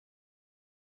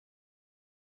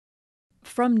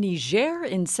From Niger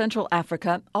in Central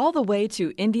Africa all the way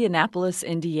to Indianapolis,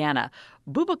 Indiana,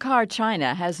 Boubacar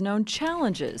China has known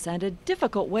challenges and a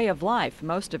difficult way of life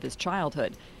most of his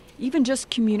childhood. Even just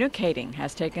communicating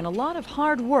has taken a lot of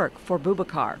hard work for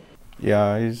Boubacar.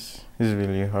 Yeah, it's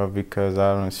really hard because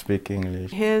I don't speak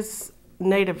English. His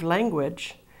native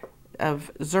language of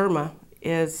Zerma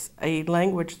is a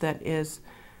language that is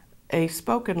a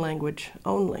spoken language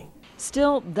only.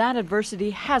 Still, that adversity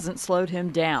hasn't slowed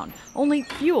him down, only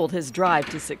fueled his drive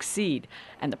to succeed.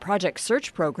 And the Project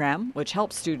Search program, which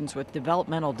helps students with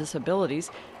developmental disabilities,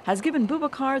 has given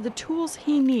Boubacar the tools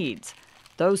he needs.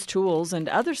 Those tools and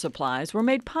other supplies were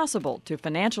made possible to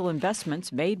financial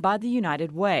investments made by the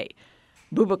United Way.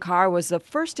 Boubacar was the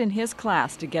first in his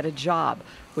class to get a job,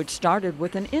 which started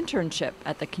with an internship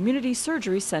at the Community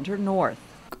Surgery Center North.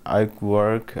 I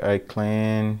work, I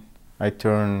clean, I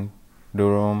turn the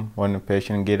room when the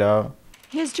patient get out.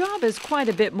 His job is quite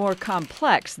a bit more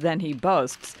complex than he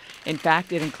boasts. In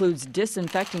fact, it includes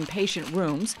disinfecting patient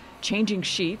rooms, changing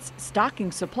sheets,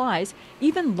 stocking supplies,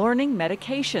 even learning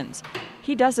medications.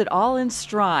 He does it all in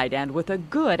stride and with a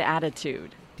good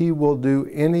attitude. He will do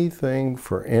anything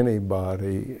for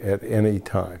anybody at any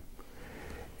time.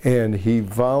 And he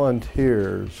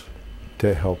volunteers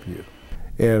to help you.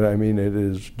 And I mean, it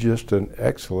is just an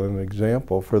excellent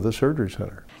example for the Surgery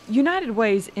Center. United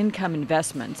Way's income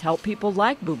investments help people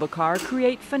like Boubacar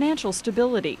create financial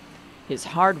stability. His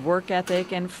hard work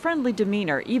ethic and friendly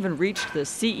demeanor even reached the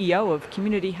CEO of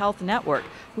Community Health Network,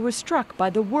 who was struck by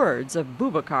the words of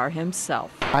Boubacar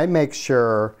himself. I make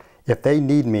sure if they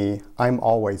need me, I'm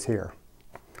always here.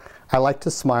 I like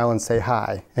to smile and say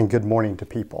hi and good morning to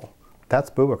people. That's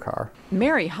Boubacar.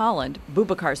 Mary Holland,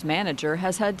 Boubacar's manager,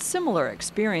 has had similar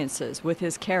experiences with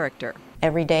his character.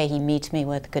 Every day he meets me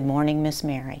with, "Good morning, Miss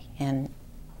Mary," and,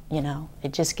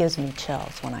 it just gives me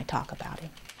chills when I talk about him.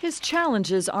 His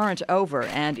challenges aren't over,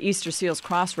 and Easter Seals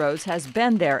Crossroads has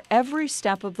been there every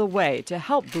step of the way to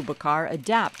help Boubacar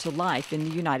adapt to life in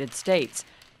the United States.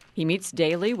 He meets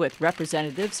daily with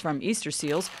representatives from Easter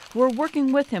Seals who are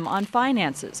working with him on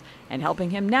finances and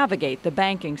helping him navigate the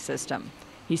banking system.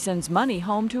 He sends money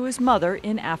home to his mother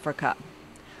in Africa.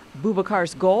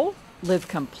 Boubacar's goal? Live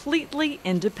completely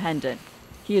independent.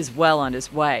 He is well on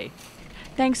his way.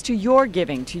 Thanks to your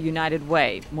giving to United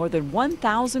Way, more than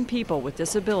 1,000 people with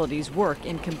disabilities work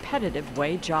in competitive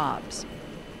way jobs.